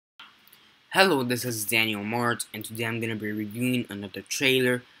Hello, this is Daniel Mart, and today I'm going to be reviewing another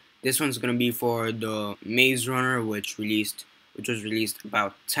trailer. This one's going to be for the Maze Runner, which was released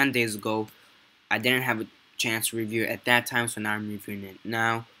about 10 days ago. I didn't have a chance to review it at that time, so now I'm reviewing it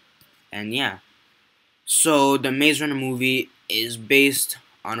now. And yeah, so the Maze Runner movie is based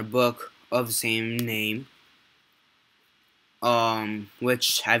on a book of the same name,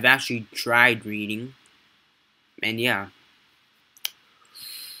 which I've actually tried reading. And yeah,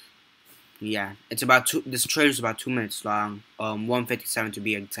 it's about two. This trailer is about 2 minutes long. 1:57 to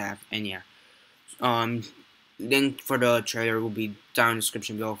be exact. And yeah, um, link for the trailer will be down in the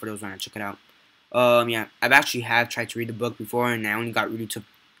description below for those who want to check it out. Yeah, I've actually have tried to read the book before, and I only got really to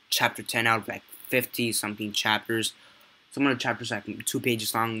chapter 10 out of like 50 something chapters. Some of the chapters are like 2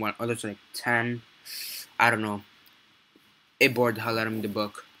 pages long, while others are like 10. I don't know. It bored the hell out of me, the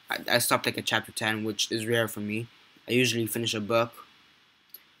book. I stopped like at chapter 10, which is rare for me. I usually finish a book,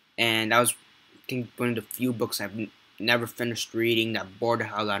 and that was, I think, one of the few books I've never finished reading that bored the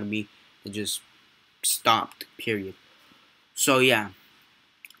hell out of me. It just stopped, period. So yeah,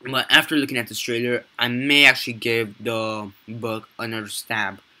 but after looking at this trailer, I may actually give the book another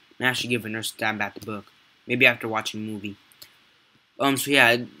stab. I may actually give another stab at the book. Maybe after watching the movie. So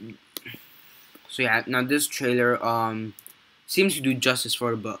yeah, now this trailer seems to do justice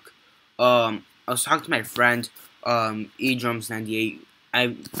for the book. I was talking to my friend, eDrums98.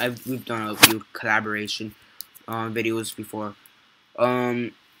 We've done a few collaboration videos before.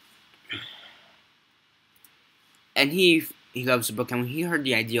 Um, and he loves the book. And when he heard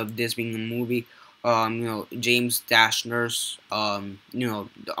the idea of this being a movie, James Dashner's,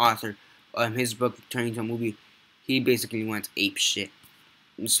 the author, his book turning into a movie, he basically went ape shit.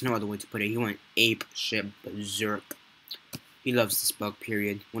 There's no other way to put it. He went ape shit berserk. He loves this book,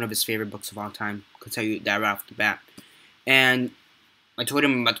 period. One of his favorite books of all time. Could tell you that right off the bat. And I told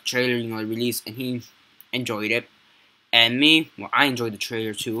him about the trailer, the release, and he enjoyed it. And me, well, I enjoyed the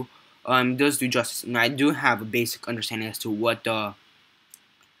trailer too. It does do justice, and I do have a basic understanding as to what who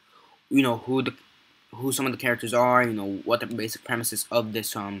some of the characters are, what the basic premises of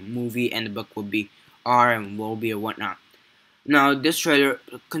this movie and the book are and will be or whatnot. Now, this trailer,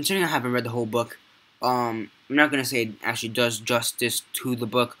 considering I haven't read the whole book, I'm not gonna say it actually does justice to the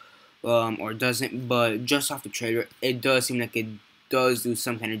book, or doesn't, but just off the trailer, it does seem like it does do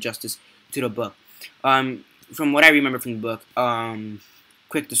some kind of justice to the book. From what I remember from the book,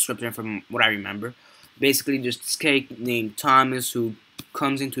 quick description from what I remember. Basically, there's this kid named Thomas who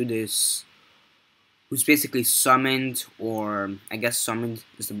comes into this, who's basically summoned, or I guess summoned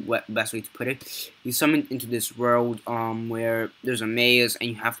is the best way to put it. He's summoned into this world where there's a maze,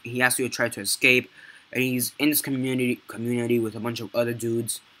 and he has to try to escape. And he's in this community with a bunch of other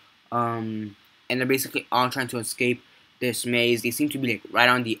dudes, and they're basically all trying to escape this maze. They seem to be like right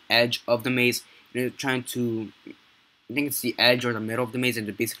on the edge of the maze. They're trying to, I think it's the edge or the middle of the maze, and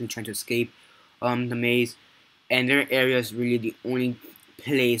they're basically trying to escape the maze. And their area is really the only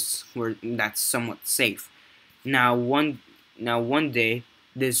place where that's somewhat safe. Now one day,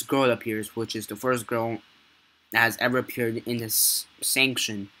 this girl appears, which is the first girl that has ever appeared in this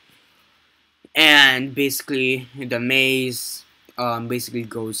sanction. And basically, the maze basically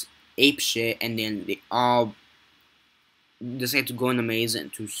goes ape shit, and then they all decide to go in the maze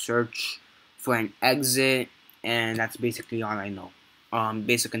and to search for an exit, and that's basically all I know.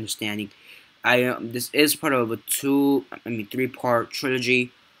 Basic understanding. This is part of a 3-part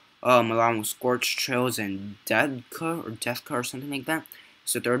trilogy, along with Scorched Trails and Deathka or something like that.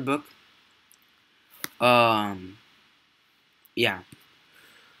 It's the third book. Yeah.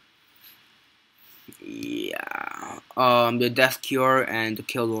 The Death Cure and the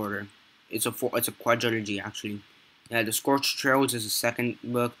Kill Order. It's a quadrilogy actually. Yeah, the Scorched Trails is the second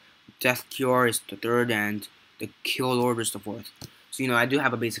book. Death Cure is the third, and the Kill Order is the fourth. So I do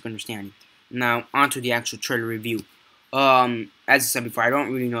have a basic understanding. Now onto the actual trailer review. As I said before, I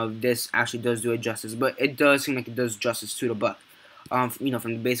don't really know if this actually does do it justice, but it does seem like it does justice to the book. From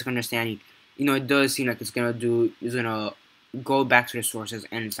the basic understanding, it does seem like it's gonna go back to the sources,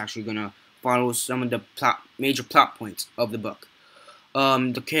 and it's actually gonna follow some of the major plot points of the book.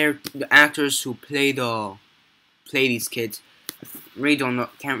 The actors who play these kids, really don't know,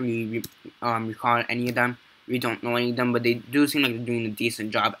 can't really recall any of them. We don't know any of them, but they do seem like they're doing a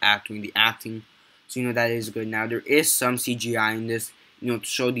decent job acting the acting. So that is good. Now there is some CGI in this, to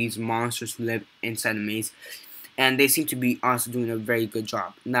show these monsters who live inside the maze, and they seem to be also doing a very good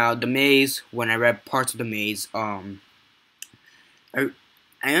job. Now the maze, when I read parts of the maze,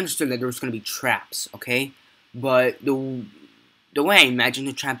 I understood that there was going to be traps, okay? But the way I imagine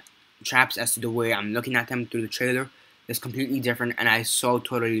the traps as to the way I'm looking at them through the trailer is completely different, and I so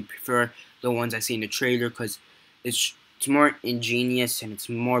totally prefer the ones I see in the trailer, because it's more ingenious and it's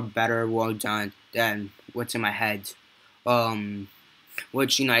more better, well done than what's in my head. Um,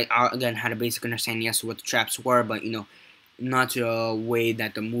 which I again had a basic understanding as to what the traps were, but not the way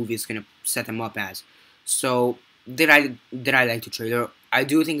that the movie is gonna set them up as. So did I like the trailer? I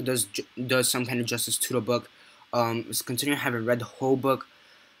do think it does some kind of justice to the book. Considering I haven't read the whole book,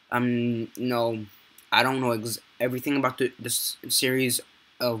 no, I don't know everything about this series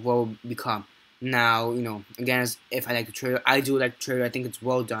of what will become. Now, again, if I like the trailer, I do like the trailer. I think it's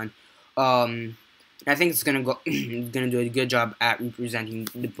well done. Um, I think it's gonna go, it's gonna do a good job at representing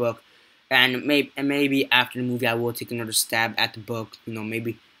the book, and maybe after the movie, I will take another stab at the book.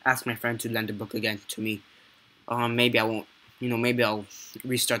 Maybe ask my friend to lend the book again to me. Maybe I won't. Maybe I'll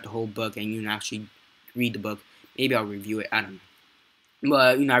restart the whole book and actually read the book. Maybe I'll review it. I don't know.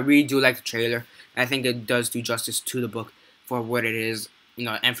 But I really do like the trailer. I think it does do justice to the book for what it is.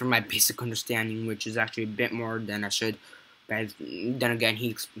 And for my basic understanding, which is actually a bit more than I should. But then again,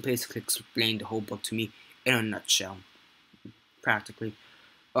 he basically explained the whole book to me in a nutshell, practically.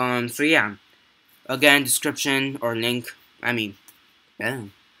 So yeah. Again, description or link. I mean, yeah,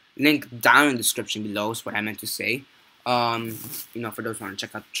 link down in the description below is what I meant to say. For those who want to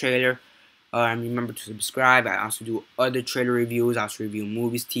check out the trailer. Remember to subscribe. I also do other trailer reviews. I also review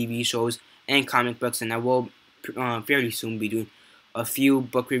movies, TV shows, and comic books. And I will fairly soon be doing a few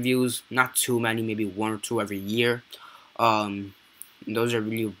book reviews. Not too many, maybe one or two every year. Those are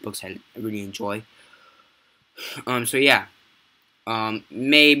really books I really enjoy. So yeah.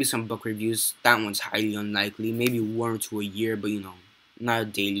 Maybe some book reviews. That one's highly unlikely. Maybe one or two a year, but not a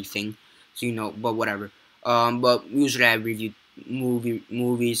daily thing. So but whatever. But usually I review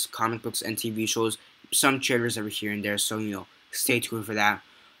movies, comic books, and TV shows. Some trailers over here and there. So stay tuned for that.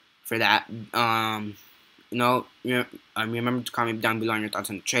 Remember to comment down below on your thoughts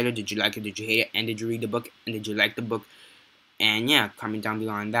on the trailer. Did you like it? Did you hate it? And did you read the book? And did you like the book? And yeah, comment down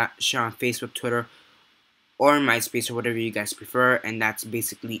below on that. Share on Facebook, Twitter, or MySpace, or whatever you guys prefer. And that's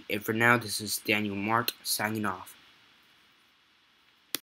basically it for now. This is Daniel Mart signing off.